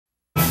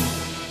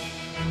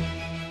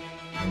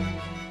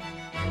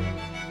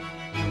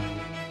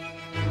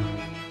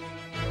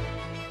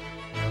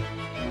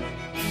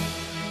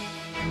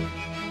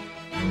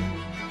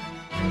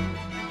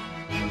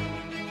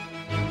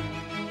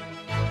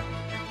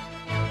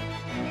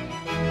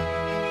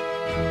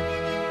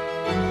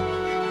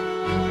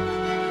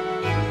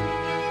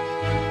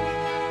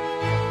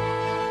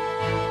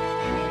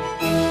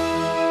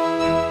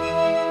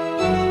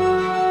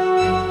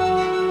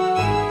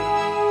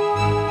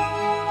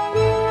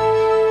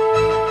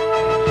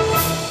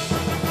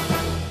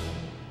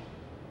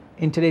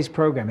In today's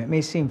program, it may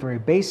seem very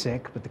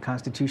basic, but the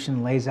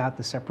Constitution lays out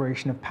the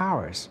separation of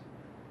powers.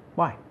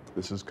 Why?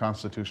 This is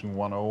Constitution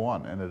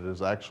 101, and it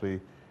is actually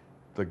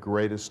the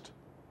greatest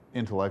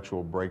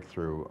intellectual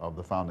breakthrough of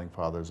the founding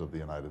fathers of the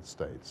United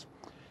States.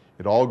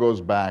 It all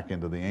goes back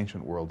into the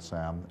ancient world,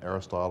 Sam,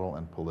 Aristotle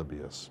and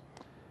Polybius.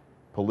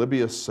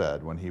 Polybius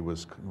said, when he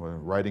was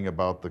writing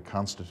about the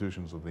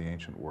constitutions of the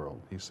ancient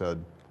world, he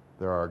said,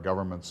 there are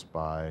governments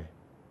by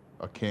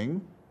a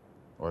king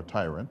or a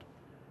tyrant,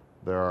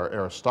 there are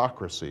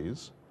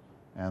aristocracies,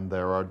 and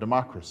there are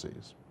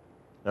democracies.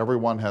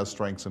 Everyone has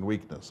strengths and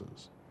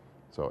weaknesses.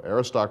 So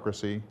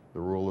aristocracy, the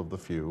rule of the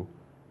few,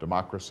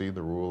 democracy,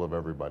 the rule of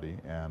everybody,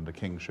 and a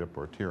kingship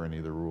or tyranny,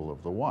 the rule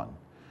of the one.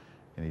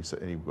 And he said,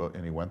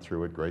 and he went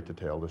through at great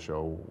detail to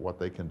show what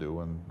they can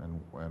do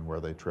and where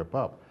they trip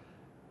up.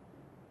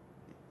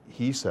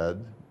 He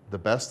said the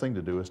best thing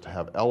to do is to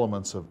have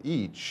elements of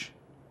each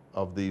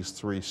of these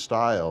three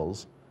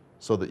styles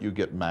so that you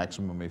get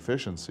maximum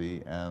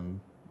efficiency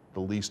and the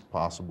least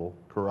possible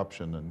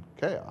corruption and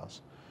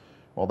chaos.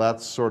 Well,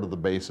 that's sort of the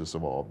basis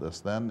of all of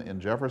this. Then in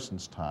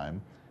Jefferson's time,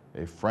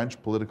 a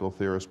French political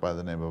theorist by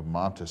the name of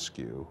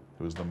Montesquieu,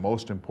 who was the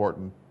most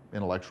important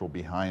intellectual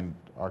behind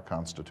our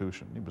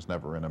Constitution. He was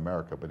never in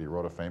America, but he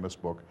wrote a famous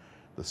book,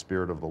 The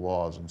Spirit of the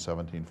Laws, in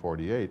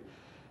 1748.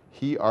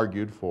 He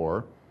argued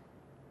for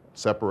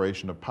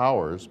separation of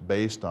powers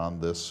based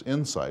on this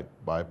insight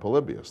by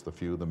Polybius, the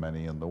few, the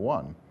many, and the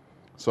one.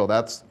 So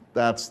that's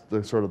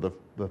the sort of the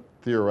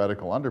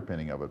theoretical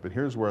underpinning of it. But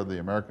here's where the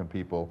American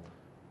people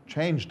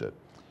changed it.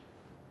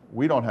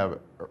 We don't have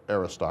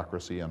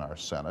aristocracy in our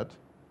Senate.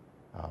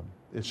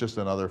 It's just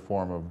another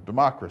form of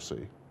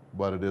democracy,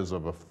 but it is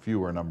of a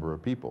fewer number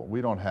of people. We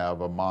don't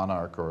have a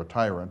monarch or a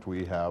tyrant.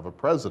 We have a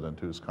president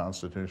who's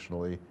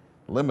constitutionally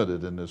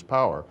limited in his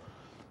power.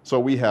 So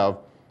we have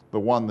the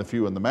one, the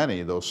few, and the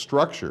many, those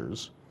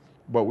structures,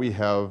 but we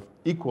have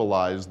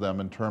equalized them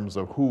in terms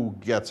of who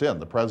gets in.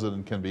 The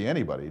president can be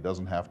anybody. He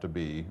doesn't have to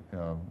be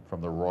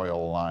from the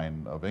royal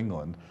line of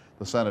England.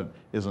 The Senate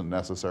isn't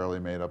necessarily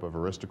made up of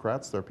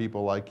aristocrats. They're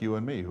people like you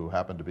and me who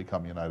happen to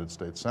become United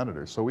States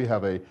senators. So we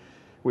have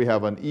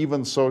an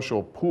even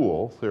social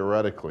pool,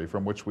 theoretically,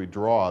 from which we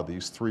draw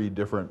these three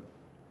different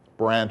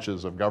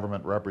branches of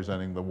government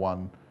representing the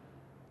one,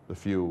 the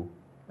few,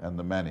 and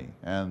the many.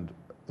 And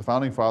the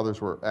Founding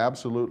Fathers were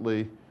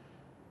absolutely,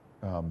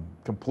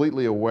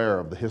 completely aware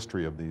of the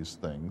history of these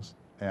things.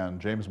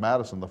 And James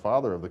Madison, the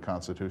father of the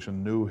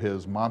Constitution, knew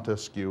his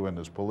Montesquieu and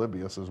his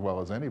Polybius as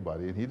well as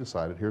anybody, and he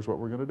decided, here's what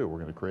we're going to do. We're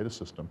going to create a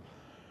system.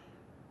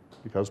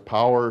 Because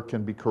power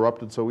can be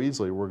corrupted so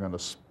easily, we're going to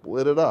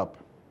split it up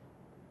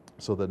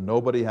so that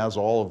nobody has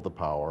all of the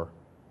power,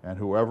 and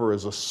whoever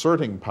is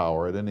asserting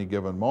power at any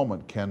given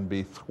moment can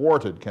be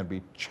thwarted, can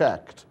be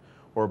checked,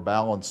 or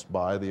balanced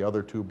by the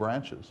other two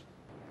branches.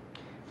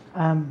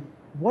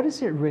 What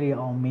does it really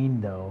all mean,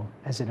 though,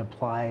 as it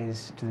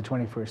applies to the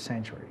 21st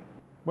century?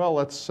 Well,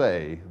 let's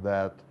say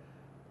that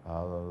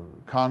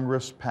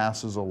Congress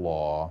passes a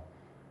law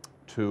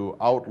to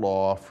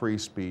outlaw free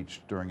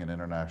speech during an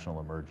international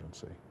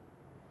emergency.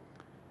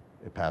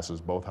 It passes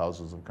both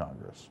houses of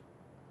Congress.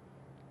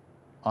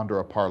 Under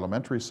a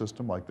parliamentary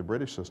system like the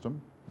British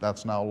system,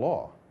 that's now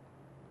law.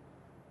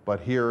 But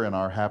here in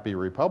our happy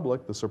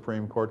republic, the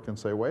Supreme Court can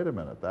say, wait a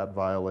minute, that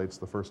violates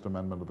the First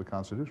Amendment of the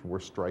Constitution. We're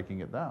striking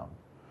it down.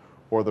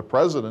 Or the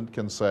president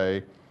can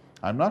say,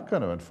 I'm not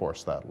going to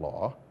enforce that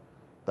law.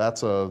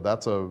 That's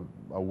a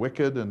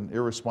wicked and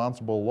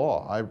irresponsible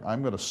law.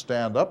 I'm going to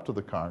stand up to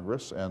the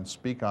Congress and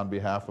speak on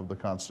behalf of the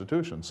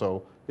Constitution.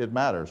 So it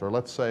matters. Or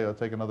let's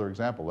take another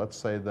example. Let's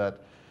say that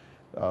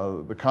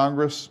the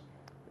Congress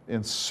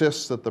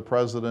insists that the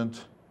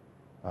president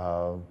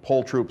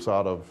pull troops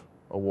out of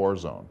a war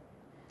zone.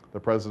 The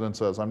president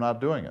says, I'm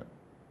not doing it.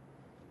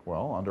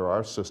 Well, under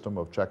our system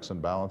of checks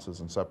and balances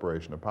and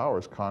separation of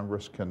powers,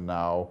 Congress can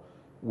now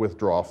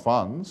withdraw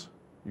funds.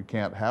 You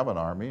can't have an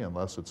army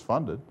unless it's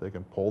funded. They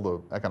can pull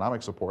the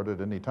economic support at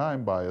any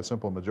time by a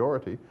simple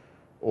majority,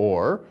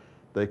 or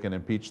they can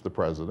impeach the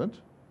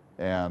president,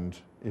 and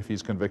if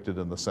he's convicted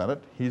in the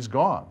Senate, he's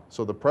gone.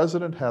 So the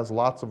president has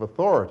lots of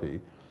authority,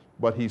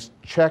 but he's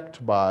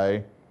checked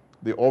by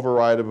the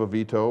override of a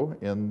veto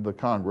in the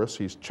Congress.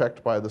 He's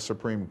checked by the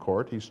Supreme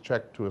Court. He's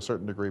checked to a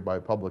certain degree by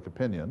public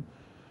opinion.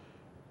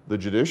 The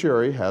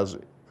judiciary has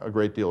a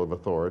great deal of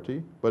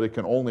authority, but it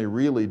can only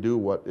really do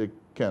what it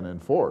can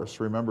enforce.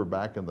 Remember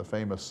back in the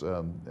famous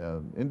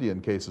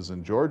Indian cases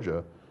in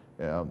Georgia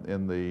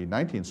in the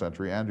 19th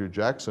century, Andrew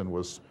Jackson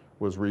was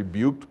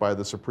rebuked by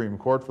the Supreme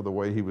Court for the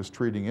way he was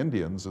treating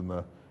Indians in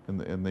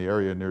the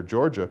area near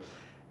Georgia.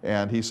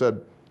 And he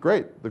said,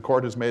 great, the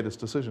court has made its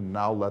decision,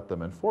 now let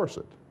them enforce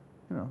it.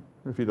 You know,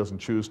 if he doesn't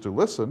choose to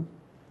listen,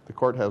 the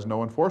court has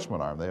no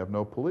enforcement arm. They have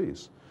no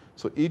police.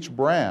 So each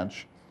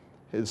branch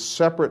is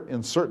separate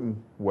in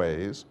certain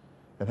ways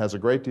and has a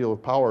great deal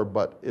of power,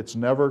 but it's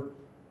never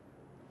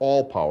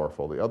all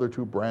powerful. The other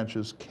two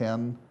branches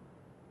can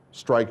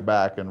strike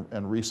back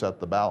and reset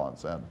the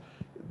balance. And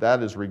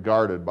that is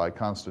regarded by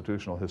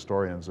constitutional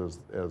historians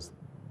as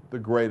the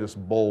greatest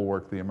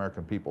bulwark the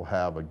American people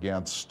have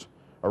against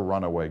a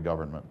runaway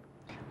government.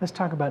 Let's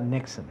talk about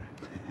Nixon.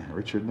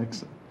 Richard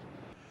Nixon.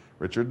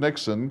 Richard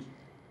Nixon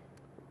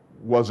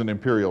was an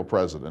imperial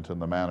president in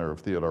the manner of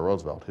Theodore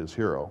Roosevelt, his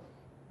hero.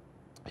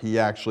 He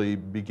actually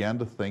began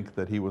to think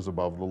that he was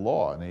above the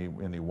law,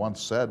 and he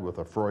once said with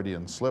a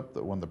Freudian slip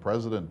that when the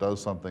president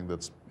does something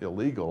that's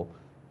illegal,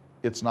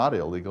 it's not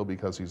illegal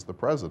because he's the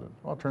president.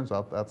 Well, it turns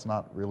out that's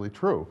not really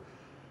true.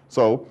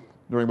 So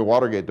during the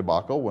Watergate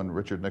debacle, when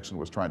Richard Nixon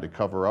was trying to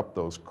cover up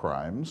those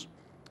crimes,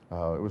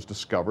 it was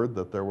discovered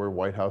that there were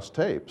White House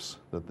tapes,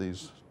 that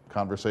these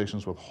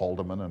conversations with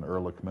Haldeman and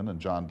Ehrlichman and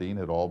John Dean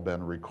had all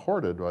been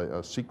recorded by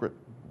a secret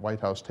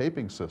White House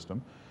taping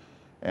system.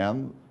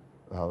 And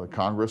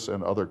Congress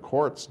and other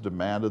courts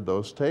demanded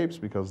those tapes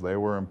because they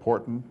were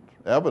important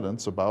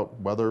evidence about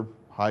whether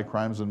high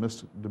crimes and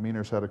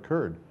misdemeanors had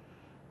occurred.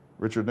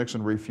 Richard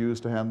Nixon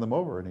refused to hand them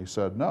over, and he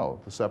said, no,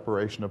 the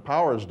separation of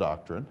powers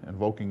doctrine,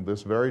 invoking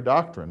this very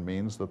doctrine,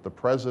 means that the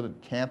president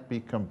can't be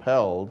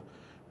compelled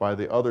by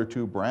the other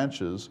two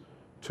branches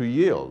to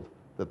yield,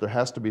 that there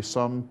has to be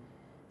some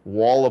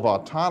wall of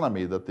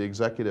autonomy that the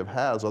executive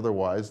has,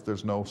 otherwise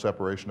there's no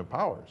separation of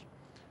powers.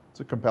 It's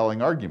a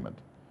compelling argument.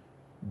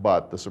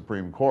 But the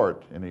Supreme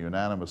Court, in a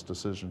unanimous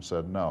decision,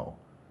 said no.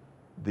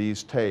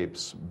 These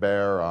tapes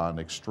bear on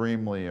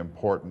extremely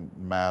important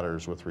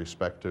matters with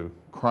respect to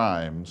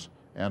crimes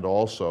and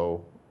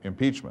also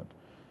impeachment.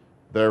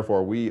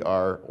 Therefore, we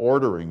are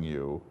ordering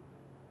you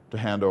to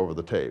hand over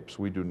the tapes.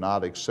 We do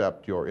not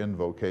accept your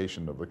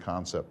invocation of the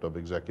concept of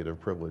executive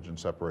privilege and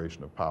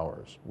separation of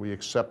powers. We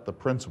accept the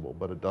principle,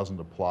 but it doesn't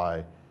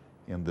apply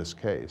in this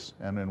case.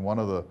 And in one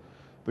of the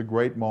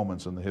great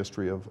moments in the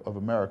history of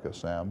America,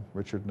 Sam,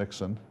 Richard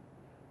Nixon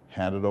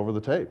handed over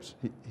the tapes.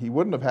 He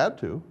wouldn't have had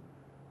to.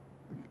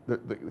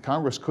 The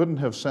Congress couldn't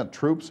have sent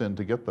troops in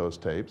to get those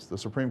tapes. The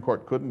Supreme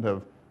Court couldn't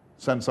have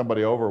sent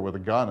somebody over with a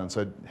gun and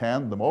said,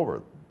 hand them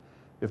over.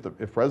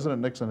 If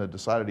President Nixon had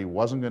decided he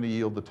wasn't going to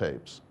yield the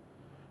tapes,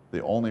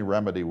 the only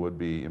remedy would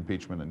be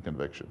impeachment and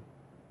conviction.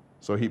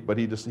 So he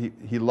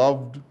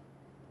loved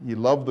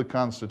the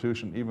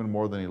Constitution even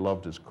more than he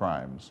loved his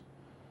crimes.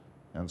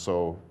 And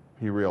so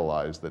he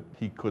realized that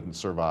he couldn't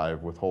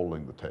survive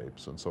withholding the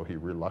tapes, and so he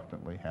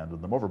reluctantly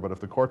handed them over. But if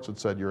the courts had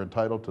said you're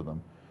entitled to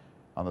them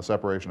on the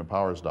separation of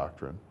powers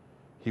doctrine,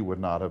 he would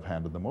not have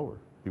handed them over.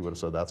 He would have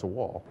said that's a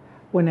wall.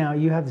 Well, now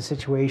you have the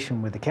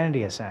situation with the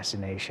Kennedy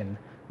assassination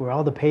where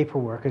all the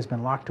paperwork has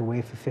been locked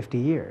away for 50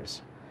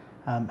 years.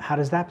 How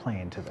does that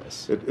play into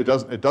this?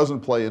 It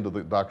doesn't play into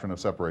the doctrine of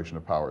separation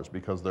of powers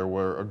because there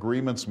were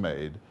agreements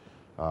made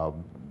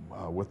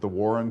with the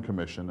Warren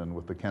Commission and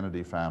with the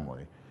Kennedy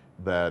family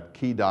that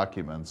key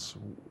documents,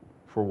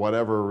 for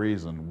whatever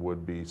reason,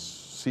 would be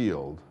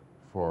sealed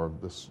for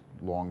this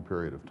long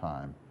period of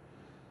time.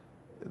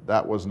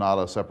 That was not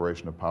a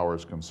separation of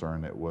powers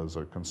concern. It was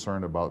a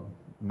concern about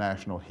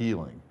national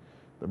healing.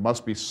 There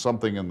must be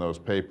something in those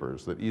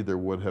papers that either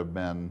would have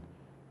been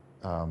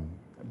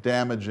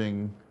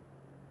damaging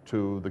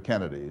to the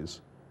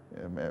Kennedys,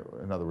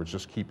 in other words,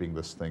 just keeping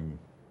this thing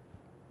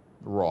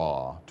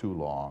raw too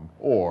long,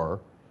 or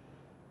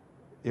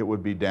it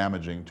would be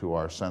damaging to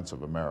our sense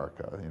of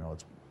America. You know,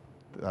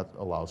 that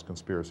allows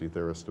conspiracy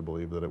theorists to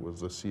believe that it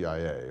was the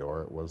CIA,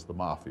 or it was the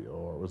mafia,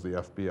 or it was the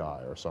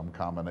FBI, or some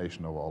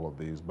combination of all of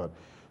these. But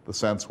the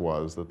sense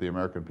was that the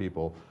American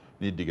people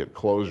need to get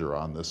closure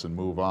on this and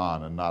move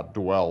on and not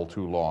dwell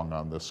too long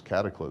on this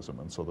cataclysm.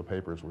 And so the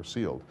papers were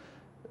sealed.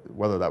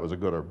 Whether that was a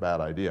good or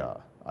bad idea,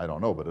 I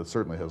don't know, but it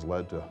certainly has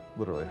led to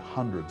literally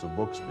hundreds of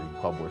books being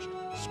published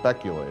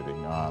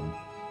speculating on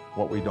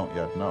what we don't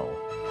yet know.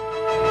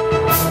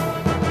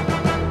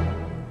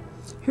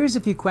 Here's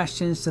a few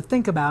questions to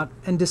think about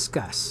and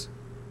discuss.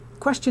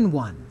 Question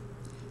 1.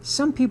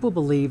 Some people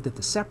believe that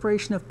the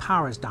separation of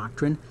powers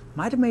doctrine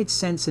might have made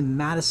sense in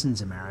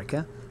Madison's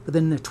America, but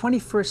in the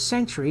 21st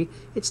century,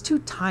 it's too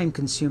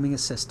time-consuming a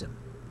system.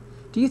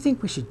 Do you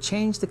think we should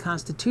change the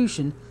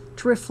Constitution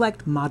to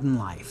reflect modern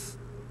life?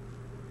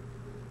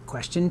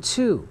 Question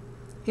 2.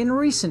 In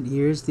recent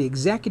years, the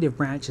executive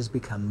branch has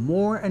become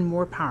more and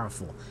more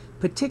powerful,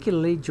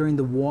 particularly during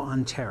the War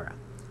on Terror.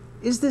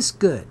 Is this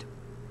good?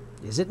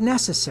 Is it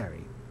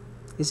necessary?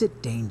 Is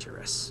it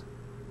dangerous?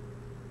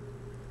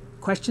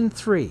 Question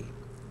 3.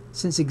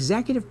 Since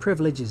executive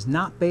privilege is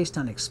not based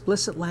on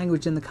explicit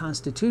language in the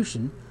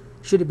Constitution,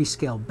 should it be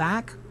scaled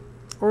back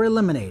or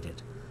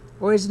eliminated?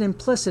 Or is it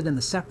implicit in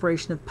the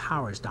separation of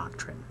powers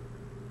doctrine?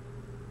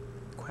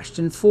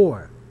 Question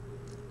 4.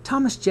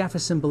 Thomas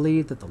Jefferson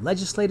believed that the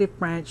legislative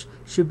branch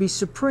should be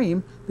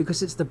supreme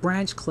because it's the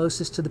branch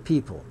closest to the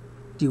people.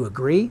 Do you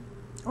agree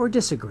or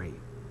disagree?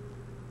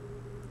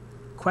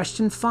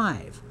 Question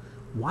 5.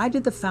 Why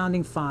did the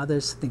Founding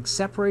Fathers think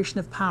separation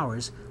of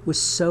powers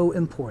was so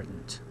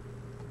important?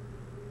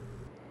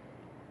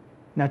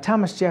 Now,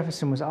 Thomas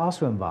Jefferson was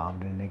also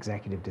involved in an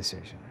executive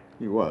decision.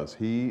 He was.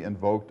 He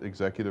invoked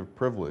executive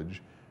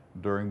privilege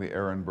during the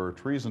Aaron Burr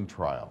treason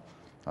trial.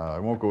 I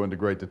won't go into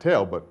great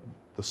detail, but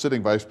the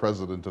sitting Vice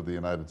President of the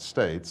United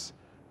States,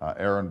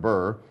 Aaron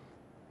Burr,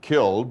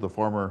 killed the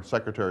former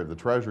Secretary of the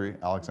Treasury,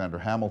 Alexander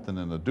Hamilton,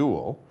 in a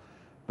duel,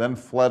 then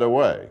fled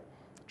away.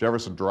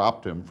 Jefferson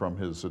dropped him from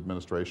his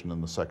administration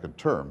in the second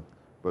term.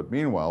 But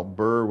meanwhile,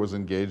 Burr was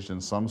engaged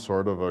in some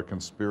sort of a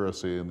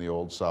conspiracy in the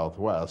Old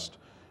Southwest,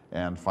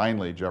 and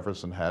finally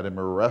Jefferson had him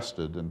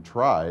arrested and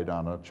tried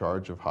on a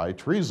charge of high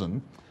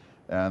treason.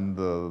 And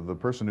the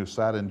person who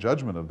sat in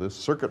judgment of this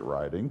circuit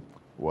riding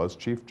was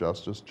Chief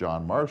Justice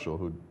John Marshall,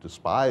 who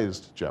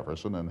despised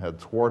Jefferson and had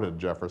thwarted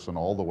Jefferson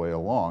all the way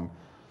along.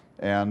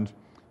 And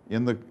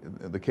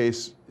the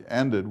case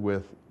ended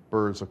with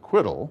Burr's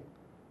acquittal,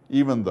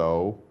 even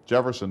though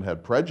Jefferson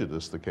had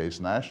prejudiced the case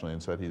nationally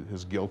and said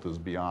his guilt is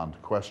beyond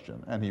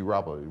question. And he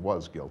probably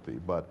was guilty,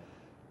 but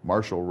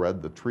Marshall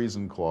read the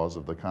treason clause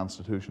of the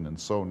Constitution in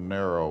so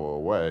narrow a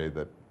way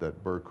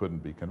that Burr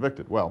couldn't be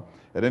convicted. Well,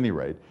 at any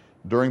rate,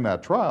 during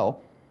that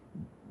trial,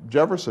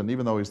 Jefferson,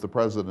 even though he's the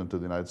President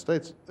of the United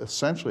States,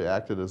 essentially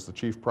acted as the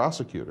chief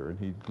prosecutor, and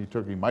he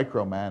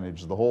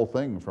micromanaged the whole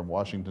thing from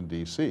Washington,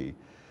 D.C.,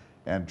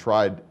 and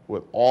tried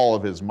with all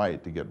of his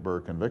might to get Burr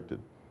convicted.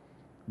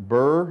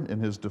 Burr, in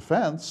his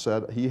defense,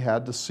 said he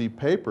had to see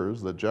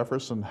papers that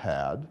Jefferson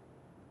had,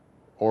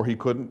 or he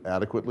couldn't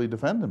adequately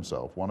defend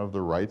himself. One of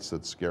the rights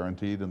that's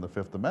guaranteed in the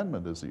Fifth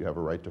Amendment is that you have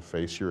a right to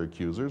face your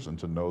accusers and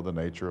to know the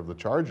nature of the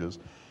charges.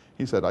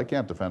 He said, I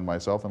can't defend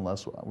myself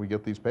unless we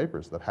get these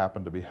papers that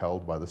happen to be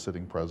held by the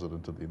sitting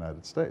President of the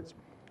United States.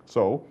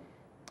 So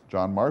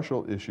John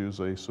Marshall issues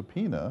a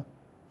subpoena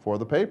for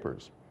the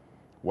papers.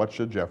 What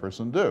should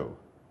Jefferson do?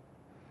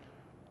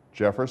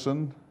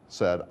 Jefferson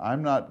said,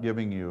 I'm not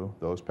giving you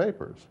those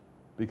papers,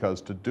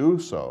 because to do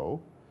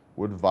so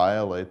would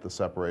violate the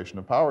separation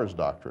of powers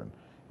doctrine.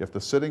 If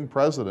the sitting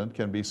president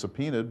can be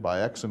subpoenaed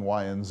by X and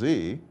Y and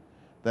Z,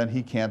 then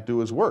he can't do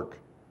his work.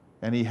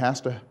 And he has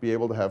to be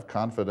able to have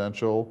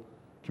confidential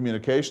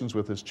communications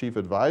with his chief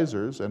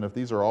advisors, and if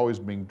these are always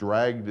being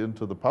dragged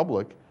into the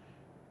public,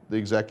 the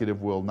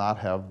executive will not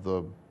have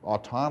the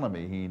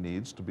autonomy he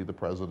needs to be the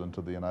President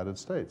of the United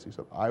States. He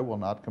said, I will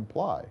not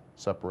comply.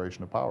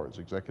 Separation of powers,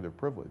 executive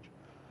privilege.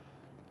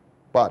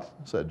 But,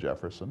 said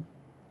Jefferson,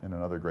 in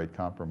another great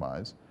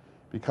compromise,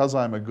 because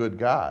I'm a good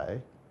guy,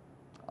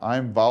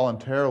 I'm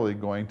voluntarily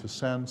going to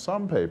send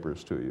some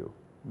papers to you.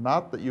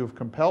 Not that you've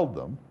compelled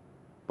them,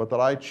 but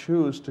that I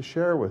choose to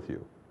share with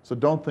you. So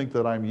don't think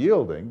that I'm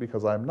yielding,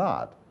 because I'm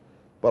not.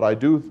 But I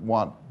do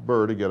want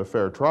Burr to get a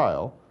fair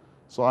trial,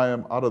 so I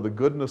am, out of the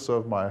goodness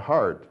of my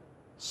heart,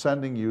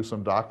 sending you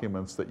some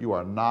documents that you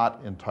are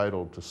not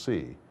entitled to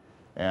see.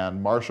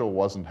 And Marshall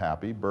wasn't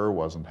happy, Burr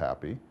wasn't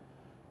happy,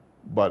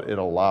 but it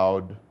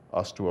allowed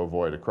us to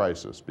avoid a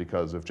crisis,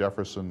 because if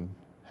Jefferson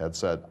had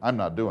said, I'm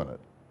not doing it,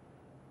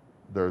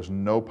 there's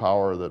no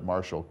power that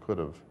Marshall could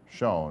have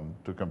shown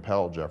to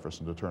compel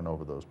Jefferson to turn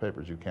over those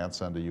papers. You can't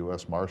send a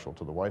U.S. Marshal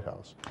to the White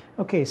House.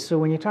 Okay, so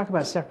when you talk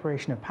about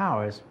separation of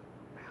powers,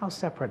 how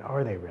separate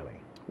are they really?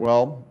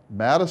 Well,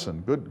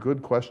 Madison,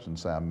 good question,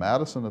 Sam.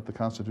 Madison at the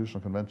Constitutional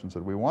Convention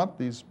said, we want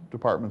these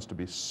departments to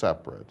be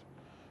separate,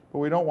 but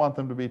we don't want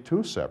them to be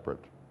too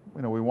separate.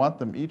 You know, we want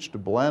them each to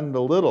blend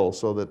a little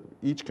so that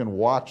each can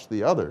watch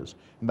the others.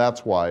 And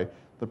that's why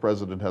the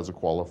president has a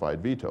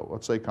qualified veto.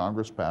 Let's say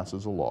Congress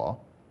passes a law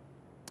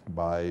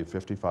by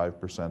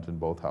 55% in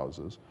both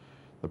houses.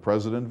 The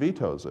president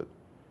vetoes it.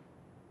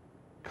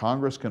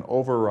 Congress can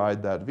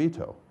override that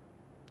veto.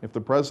 If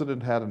the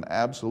president had an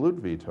absolute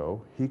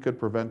veto, he could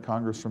prevent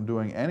Congress from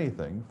doing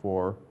anything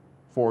for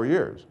 4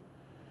 years.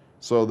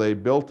 So they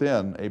built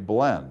in a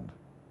blend.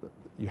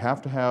 You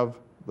have to have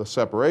the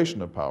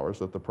separation of powers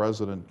that the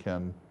president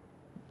can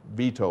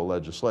veto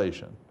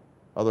legislation.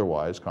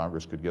 Otherwise,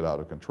 Congress could get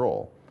out of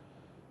control.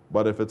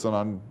 But if it's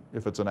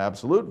an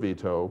absolute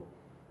veto,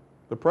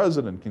 the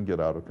president can get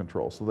out of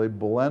control. So they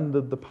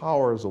blended the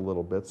powers a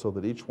little bit so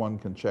that each one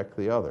can check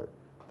the other.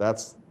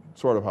 That's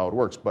sort of how it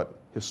works. But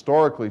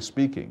historically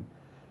speaking,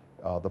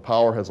 the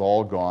power has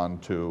all gone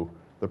to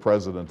the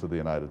President of the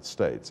United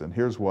States. And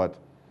here's what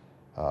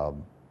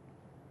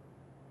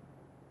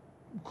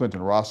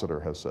Clinton Rossiter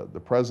has said. The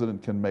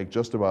president can make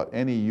just about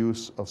any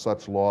use of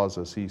such laws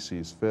as he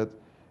sees fit,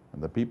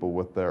 and the people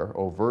with their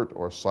overt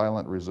or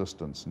silent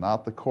resistance,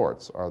 not the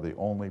courts, are the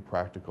only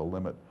practical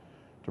limit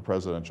to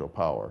presidential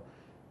power.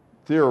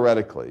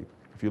 Theoretically,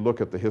 if you look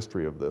at the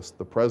history of this,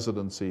 the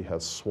presidency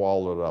has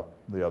swallowed up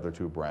the other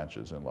two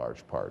branches in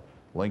large part.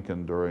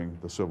 Lincoln, during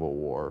the Civil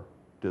War,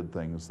 did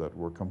things that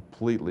were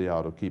completely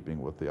out of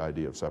keeping with the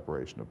idea of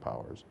separation of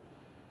powers.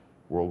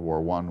 World War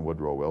I,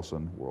 Woodrow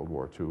Wilson, World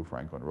War II,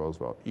 Franklin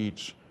Roosevelt,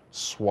 each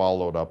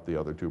swallowed up the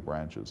other two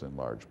branches in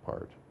large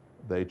part.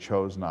 They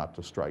chose not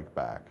to strike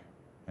back.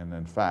 And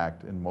in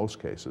fact, in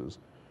most cases,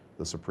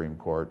 the Supreme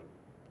Court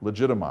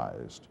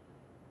legitimized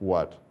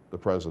what the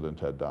president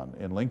had done.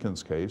 In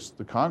Lincoln's case,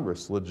 the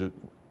Congress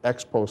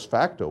ex post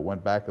facto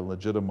went back and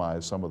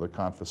legitimized some of the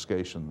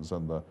confiscations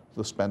and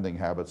the spending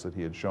habits that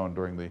he had shown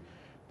during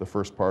the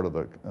first part of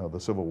the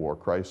Civil War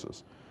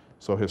crisis.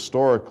 So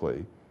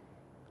historically,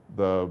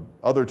 the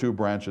other two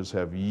branches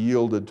have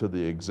yielded to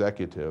the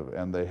executive,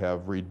 and they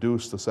have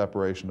reduced the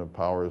separation of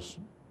powers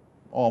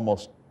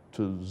almost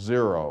to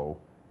zero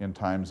in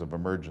times of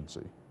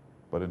emergency.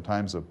 But in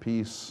times of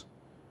peace,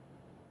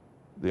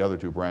 the other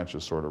two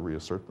branches sort of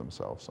reassert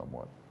themselves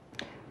somewhat.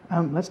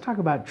 Let's talk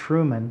about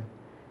Truman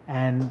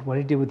and what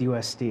he did with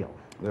U.S. Steel.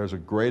 There's a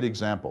great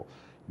example.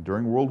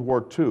 During World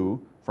War II,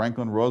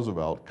 Franklin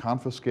Roosevelt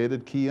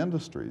confiscated key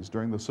industries.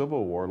 During the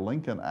Civil War,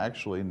 Lincoln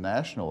actually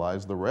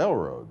nationalized the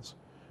railroads.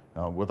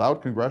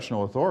 Without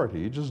congressional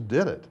authority, he just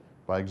did it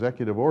by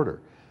executive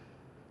order.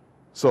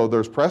 So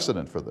there's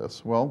precedent for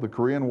this. Well, the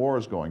Korean War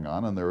is going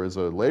on, and there is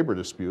a labor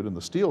dispute in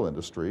the steel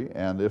industry,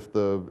 and if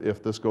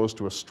this goes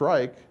to a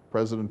strike,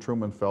 President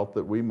Truman felt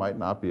that we might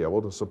not be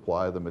able to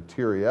supply the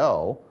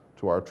materiel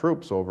to our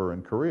troops over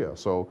in Korea.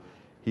 So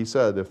he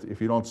said,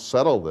 if you don't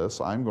settle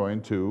this, I'm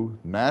going to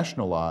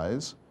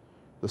nationalize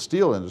the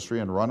steel industry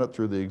and run it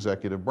through the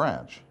executive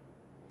branch.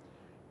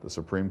 The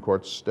Supreme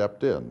Court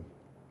stepped in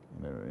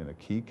a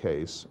key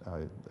case,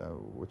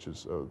 which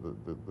is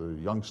the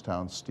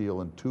Youngstown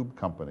Steel and Tube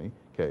Company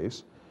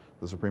case.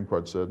 The Supreme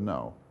Court said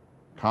no.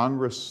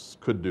 Congress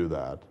could do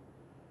that,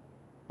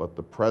 but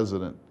the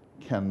president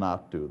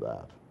cannot do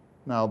that.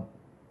 Now,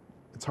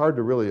 it's hard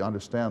to really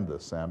understand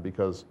this, Sam,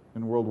 because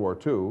in World War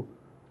II,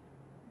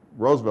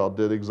 Roosevelt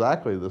did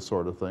exactly this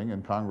sort of thing,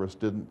 and Congress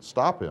didn't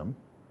stop him.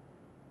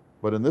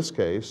 But in this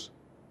case,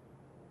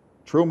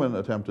 Truman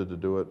attempted to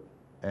do it,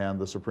 and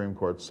the Supreme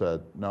Court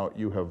said, no,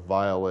 you have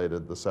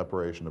violated the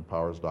separation of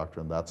powers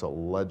doctrine. That's a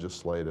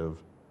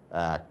legislative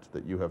act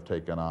that you have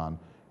taken on,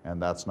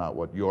 and that's not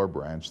what your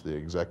branch, the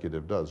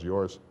executive, does.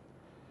 Yours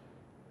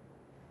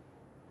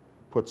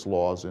puts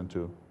laws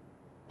into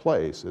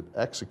place. It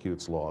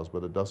executes laws,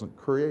 but it doesn't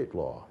create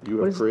law.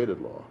 You have created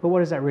law. But what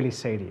does that really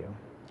say to you?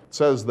 It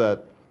says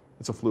that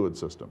it's a fluid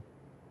system,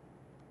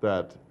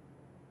 that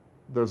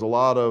there's a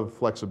lot of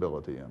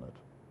flexibility in it.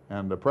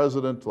 And a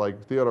president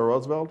like Theodore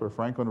Roosevelt or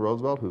Franklin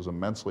Roosevelt, who's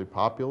immensely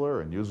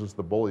popular and uses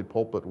the bully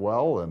pulpit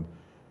well and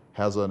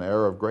has an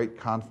air of great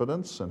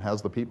confidence and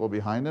has the people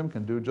behind him,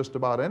 can do just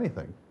about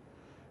anything.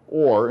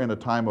 Or in a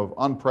time of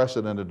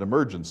unprecedented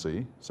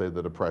emergency, say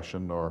the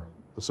Depression or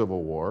the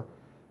Civil War,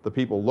 the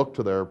people look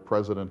to their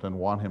president and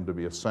want him to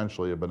be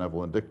essentially a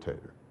benevolent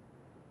dictator.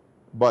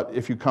 But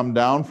if you come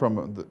down from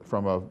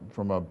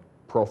a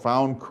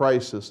profound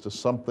crisis to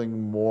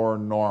something more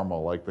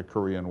normal, like the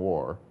Korean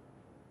War,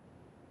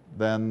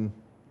 then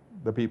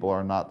the people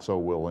are not so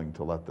willing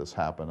to let this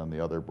happen, and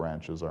the other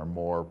branches are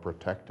more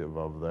protective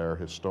of their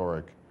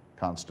historic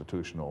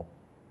constitutional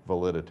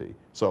validity.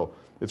 So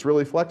it's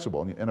really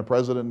flexible, and a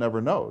president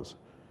never knows.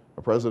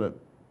 A president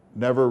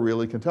never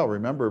really can tell.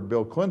 Remember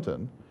Bill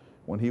Clinton,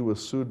 when he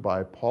was sued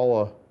by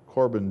Paula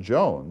Corbin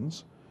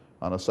Jones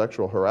on a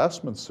sexual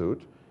harassment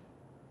suit,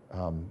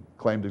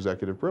 claimed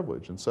executive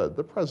privilege and said,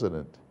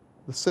 the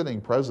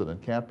sitting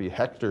president can't be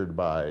hectored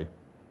by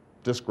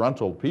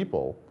disgruntled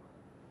people.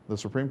 The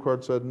Supreme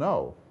Court said,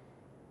 no,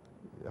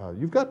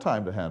 you've got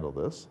time to handle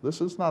this. This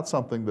is not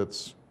something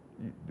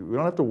we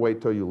don't have to wait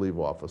till you leave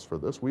office for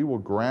this. We will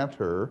grant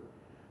her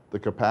the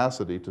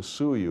capacity to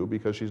sue you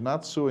because she's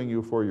not suing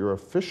you for your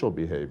official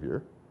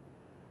behavior.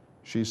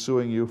 She's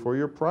suing you for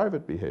your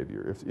private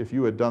behavior. If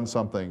you had done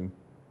something,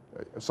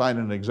 signed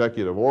an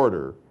executive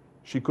order,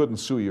 she couldn't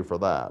sue you for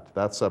that.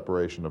 That's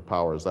separation of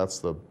powers. That's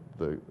the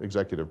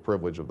executive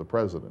privilege of the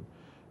president.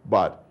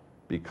 But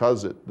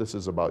because this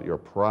is about your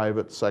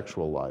private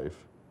sexual life,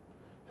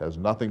 has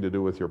nothing to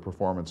do with your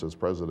performance as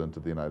president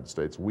of the United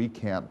States, we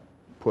can't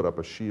put up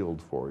a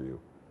shield for you.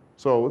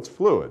 So it's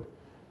fluid.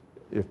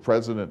 If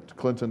President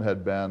Clinton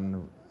had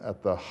been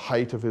at the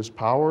height of his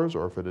powers,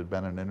 or if it had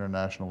been an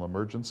international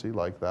emergency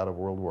like that of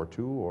World War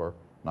II or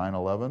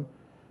 9/11,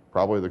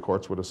 probably the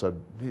courts would have said,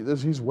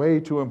 he's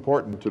way too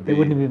important to be. They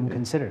wouldn't have even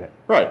considered it.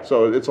 Right,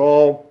 so it's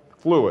all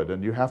fluid,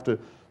 and you have to,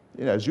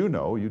 as you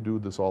know, you do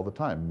this all the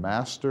time.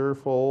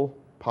 Masterful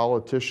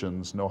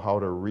politicians know how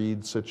to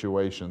read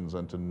situations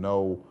and to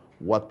know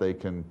what they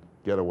can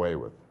get away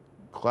with.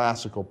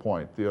 Classical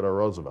point, Theodore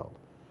Roosevelt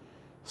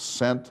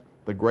sent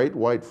the Great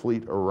White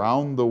Fleet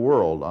around the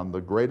world on the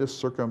greatest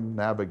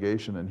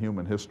circumnavigation in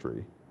human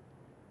history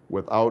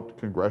without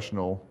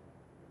congressional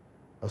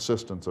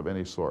assistance of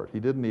any sort. He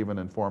didn't even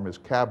inform his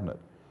cabinet.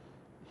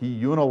 He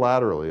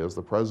unilaterally, as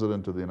the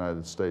President of the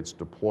United States,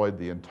 deployed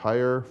the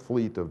entire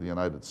fleet of the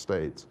United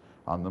States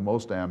on the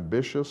most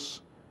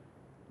ambitious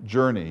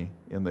journey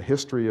in the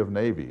history of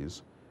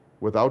navies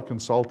without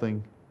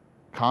consulting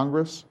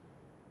Congress,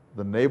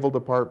 the Naval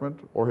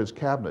Department, or his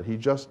cabinet. He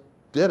just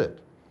did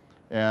it.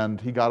 And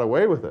he got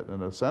away with it.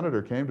 And a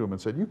senator came to him and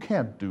said, you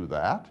can't do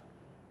that.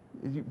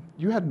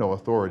 You had no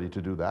authority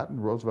to do that.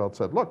 And Roosevelt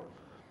said, look,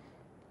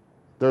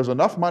 there's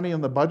enough money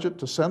in the budget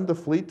to send the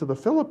fleet to the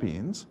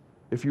Philippines.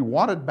 If you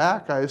want it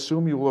back, I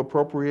assume you will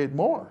appropriate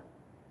more.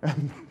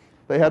 And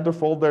they had to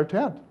fold their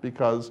tent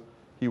because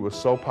he was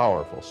so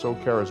powerful, so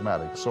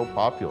charismatic, so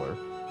popular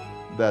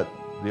that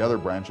the other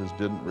branches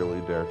didn't really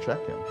dare check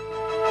him.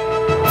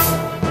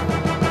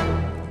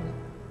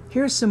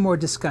 Here's some more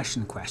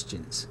discussion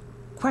questions.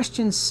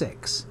 Question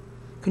 6.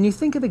 Can you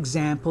think of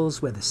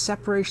examples where the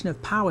separation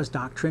of powers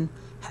doctrine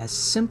has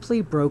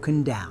simply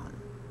broken down?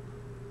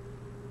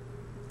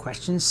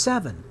 Question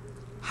 7.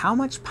 how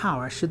much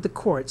power should the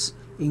courts,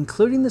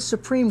 including the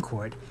Supreme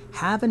Court,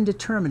 have in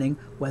determining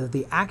whether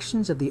the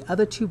actions of the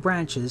other two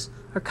branches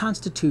are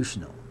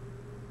constitutional?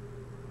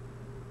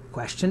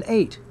 Question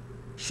 8.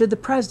 Should the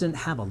President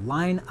have a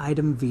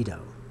line-item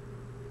veto?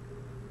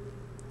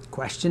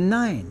 Question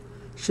 9.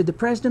 Should the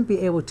President be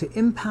able to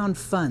impound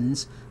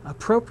funds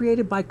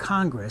appropriated by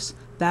Congress,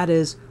 that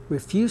is,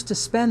 refuse to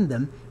spend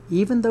them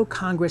even though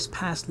Congress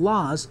passed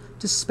laws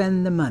to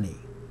spend the money?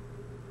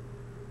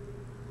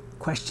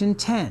 Question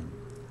 10.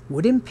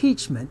 Would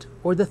impeachment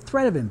or the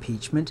threat of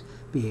impeachment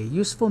be a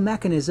useful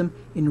mechanism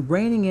in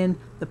reining in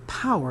the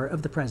power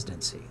of the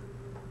presidency?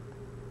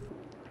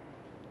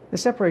 The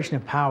separation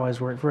of powers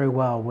worked very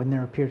well when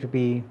there appeared to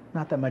be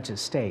not that much at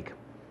stake.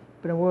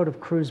 But in a world of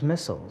cruise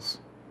missiles,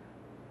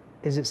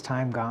 is its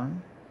time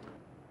gone?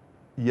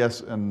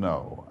 Yes and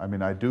no. I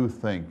mean, I do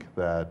think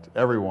that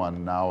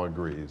everyone now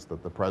agrees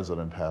that the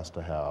president has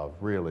to have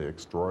really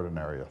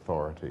extraordinary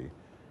authority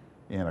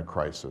in a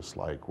crisis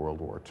like World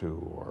War II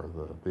or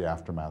the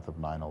aftermath of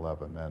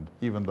 9/11. And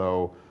even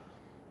though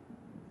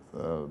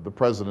the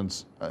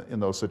presidents in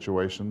those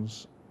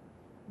situations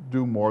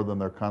do more than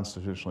they're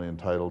constitutionally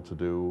entitled to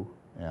do,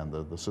 and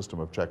the system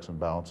of checks and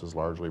balances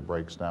largely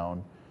breaks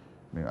down,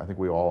 I mean, I think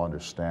we all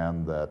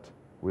understand that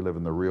we live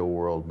in the real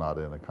world, not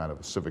in a kind of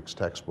a civics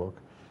textbook,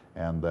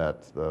 and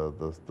that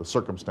the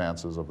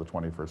circumstances of the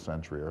 21st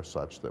century are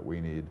such that we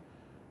need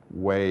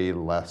way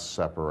less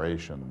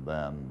separation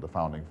than the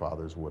Founding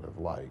Fathers would have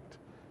liked.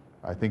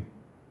 I think,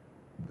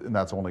 and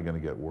that's only going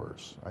to get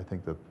worse. I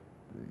think that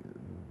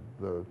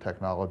the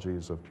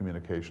technologies of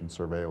communication,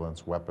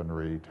 surveillance,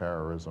 weaponry,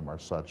 terrorism are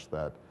such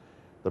that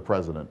the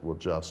president will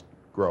just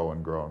grow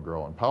and grow and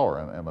grow in power.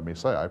 And let me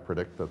say, I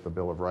predict that the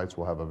Bill of Rights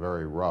will have a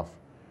very rough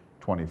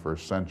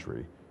 21st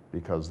century,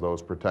 because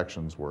those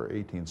protections were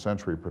 18th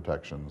century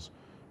protections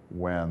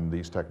when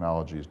these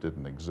technologies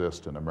didn't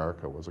exist and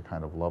America was a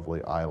kind of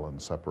lovely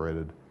island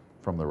separated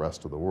from the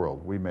rest of the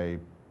world. We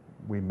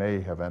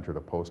may have entered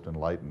a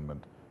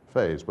post-Enlightenment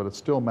phase, but it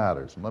still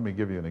matters. And let me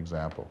give you an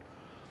example.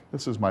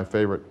 This is my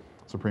favorite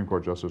Supreme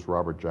Court Justice,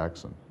 Robert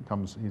Jackson.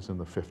 He's in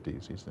the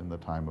 50s. He's in the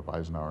time of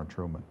Eisenhower and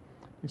Truman.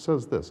 He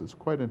says this, it's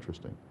quite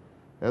interesting.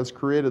 As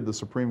created, the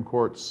Supreme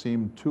Court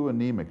seemed too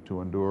anemic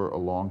to endure a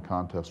long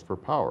contest for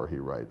power, he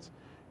writes.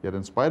 Yet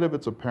in spite of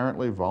its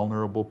apparently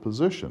vulnerable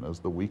position as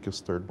the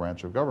weakest third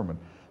branch of government,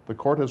 the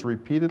court has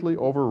repeatedly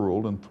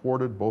overruled and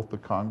thwarted both the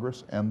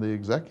Congress and the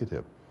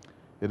executive.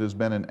 It has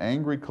been in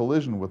angry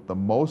collision with the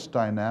most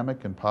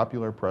dynamic and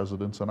popular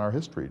presidents in our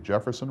history.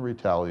 Jefferson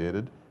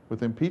retaliated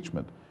with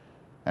impeachment.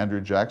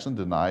 Andrew Jackson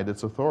denied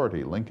its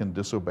authority. Lincoln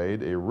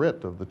disobeyed a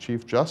writ of the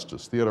Chief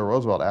Justice. Theodore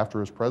Roosevelt, after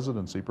his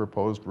presidency,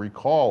 proposed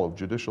recall of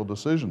judicial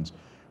decisions.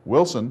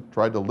 Wilson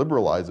tried to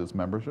liberalize its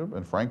membership,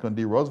 and Franklin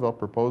D. Roosevelt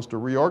proposed to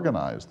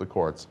reorganize the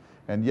courts.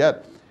 And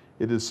yet,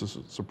 it is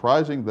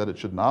surprising that it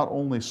should not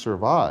only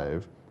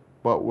survive,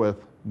 but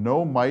with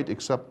no might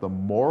except the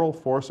moral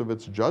force of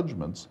its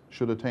judgments,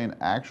 should attain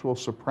actual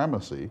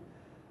supremacy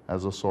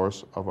as a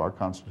source of our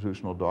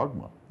constitutional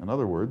dogma. In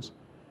other words,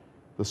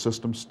 the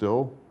system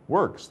still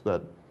works,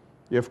 that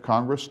if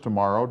Congress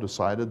tomorrow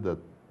decided that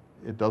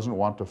it doesn't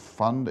want to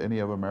fund any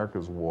of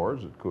America's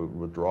wars, it could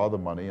withdraw the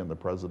money and the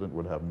president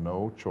would have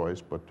no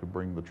choice but to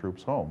bring the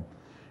troops home.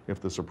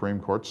 If the Supreme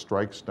Court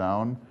strikes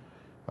down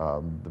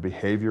the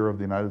behavior of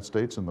the United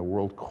States in the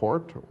World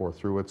Court or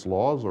through its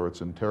laws or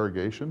its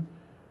interrogation,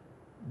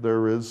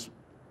 there is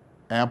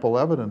ample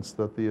evidence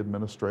that the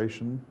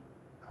administration,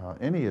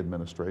 any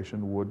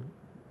administration, would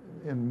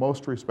in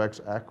most respects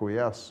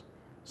acquiesce,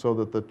 so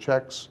that the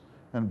checks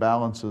and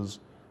balances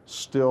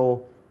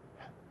still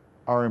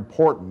are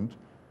important.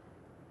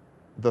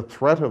 The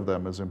threat of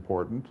them is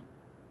important,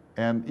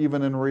 and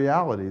even in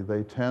reality,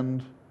 they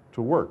tend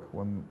to work.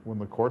 When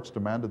the courts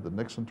demanded that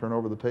Nixon turn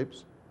over the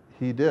tapes,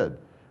 he did.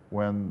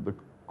 When the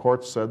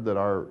courts said that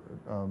our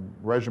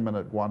regimen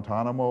at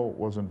Guantanamo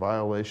was in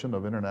violation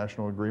of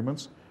international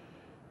agreements,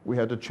 we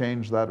had to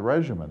change that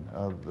regimen.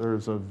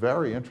 There's a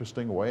very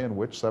interesting way in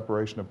which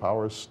separation of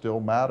powers still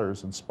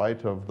matters, in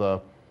spite of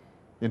the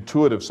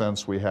intuitive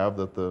sense we have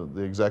that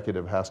the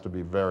executive has to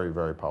be very,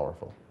 very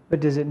powerful.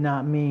 But does it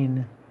not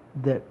mean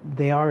that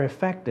they are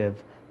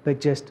effective, but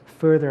just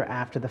further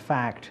after the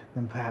fact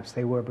than perhaps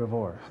they were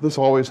before? This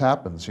always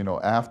happens. You know,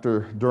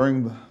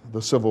 during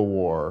the Civil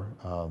War,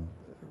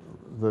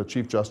 the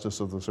Chief Justice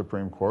of the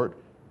Supreme Court,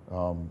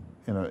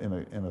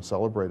 in a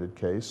celebrated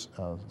case,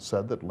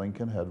 said that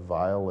Lincoln had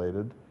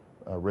violated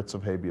writs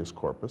of habeas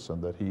corpus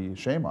and that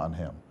shame on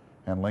him,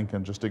 and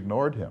Lincoln just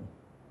ignored him.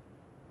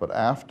 But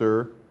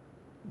after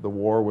the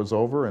war was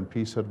over and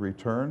peace had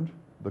returned,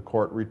 the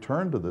court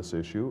returned to this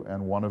issue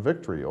and won a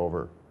victory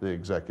over the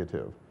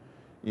executive.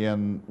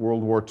 In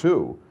World War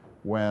II,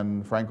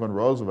 when Franklin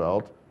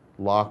Roosevelt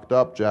locked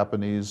up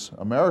Japanese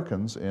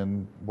Americans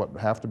in what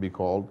have to be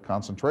called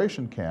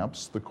concentration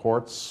camps, the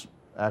courts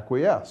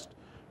acquiesced.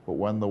 But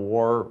when the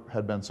war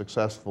had been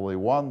successfully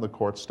won, the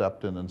court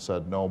stepped in and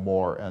said, no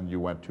more, and you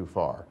went too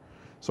far.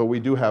 So we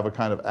do have a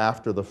kind of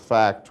after the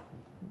fact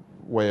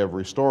way of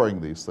restoring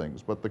these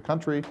things. But the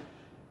country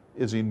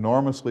is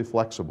enormously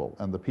flexible,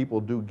 and the people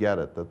do get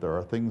it, that there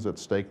are things at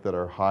stake that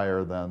are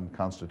higher than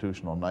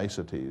constitutional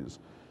niceties.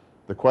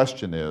 The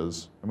question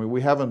is, I mean,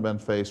 we haven't been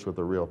faced with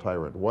a real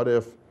tyrant. What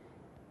if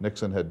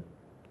Nixon had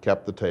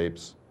kept the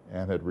tapes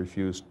and had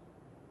refused,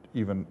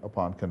 even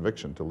upon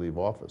conviction, to leave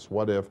office?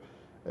 What if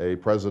a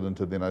president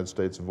of the United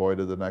States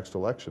voided the next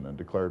election and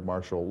declared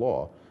martial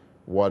law?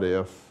 What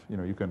if, you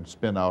know, you can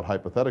spin out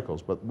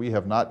hypotheticals, but we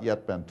have not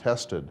yet been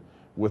tested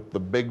with the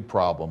big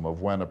problem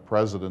of when a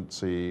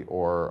presidency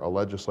or a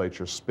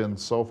legislature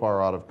spins so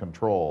far out of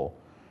control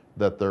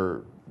that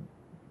the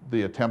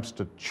attempts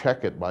to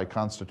check it by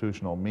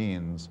constitutional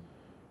means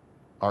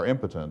are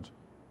impotent,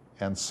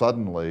 and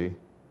suddenly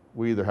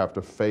we either have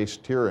to face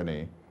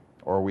tyranny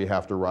or we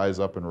have to rise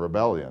up in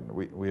rebellion.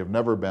 We have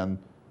never been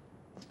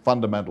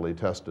fundamentally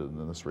tested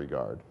in this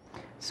regard.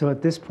 So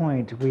at this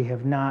point, we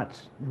have not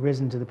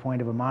risen to the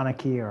point of a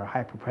monarchy or a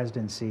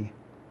hyper-presidency.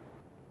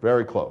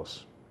 Very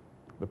close.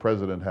 The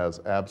president has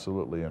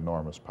absolutely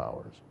enormous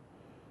powers,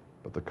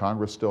 but the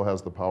Congress still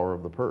has the power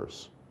of the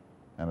purse.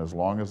 And as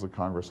long as the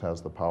Congress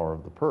has the power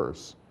of the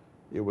purse,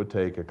 it would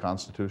take a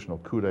constitutional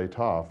coup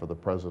d'etat for the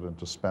president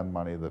to spend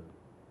money that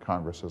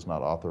Congress has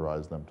not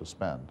authorized them to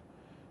spend.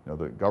 You know,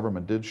 the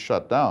government did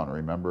shut down,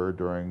 remember,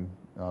 during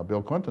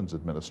Bill Clinton's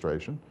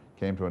administration,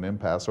 came to an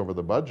impasse over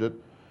the budget.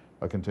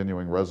 A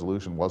continuing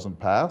resolution wasn't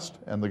passed,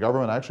 and the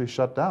government actually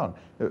shut down.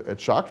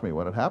 It shocked me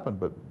when it happened,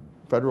 but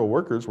federal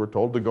workers were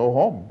told to go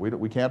home.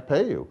 We can't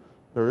pay you.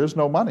 There is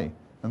no money.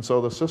 And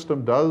so the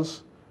system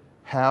does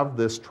have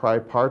this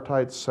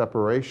tripartite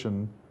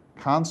separation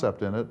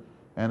concept in it,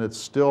 and it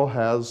still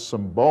has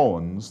some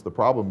bones. The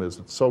problem is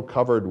it's so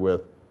covered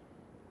with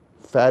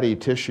fatty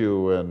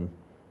tissue and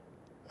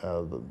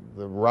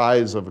the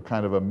rise of a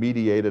kind of a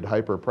mediated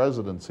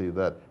hyper-presidency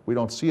that we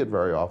don't see it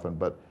very often.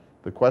 But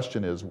the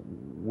question is,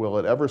 will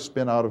it ever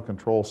spin out of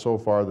control so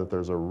far that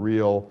there's a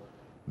real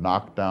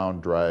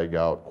knockdown,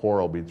 drag-out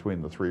quarrel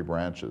between the three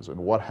branches? And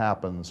what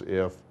happens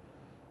if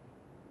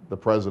the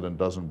president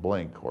doesn't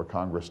blink or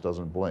Congress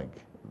doesn't blink?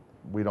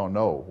 We don't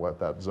know what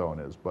that zone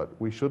is, but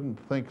we shouldn't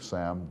think,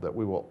 Sam, that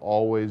we will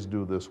always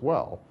do this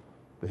well.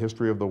 The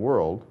history of the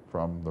world,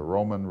 from the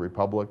Roman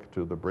Republic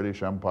to the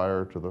British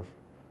Empire to the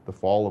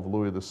fall of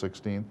Louis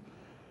XVI,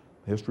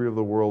 the history of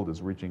the world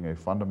is reaching a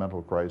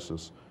fundamental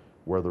crisis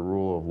where the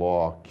rule of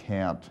law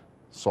can't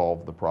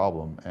solve the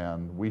problem,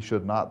 and we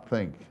should not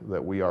think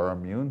that we are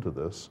immune to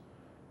this.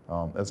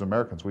 As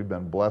Americans, we've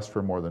been blessed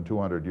for more than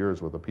 200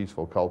 years with a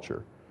peaceful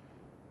culture.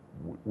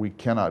 We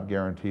cannot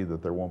guarantee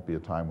that there won't be a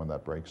time when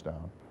that breaks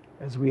down.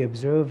 As we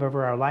observe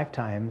over our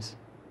lifetimes,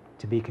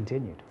 to be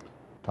continued.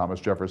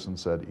 Thomas Jefferson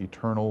said,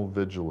 eternal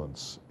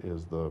vigilance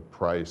is the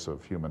price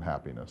of human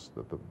happiness,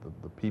 that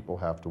the people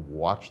have to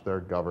watch their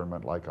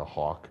government like a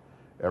hawk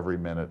every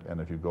minute, and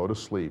if you go to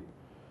sleep,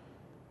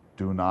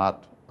 do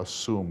not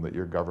assume that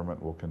your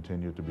government will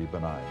continue to be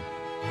benign.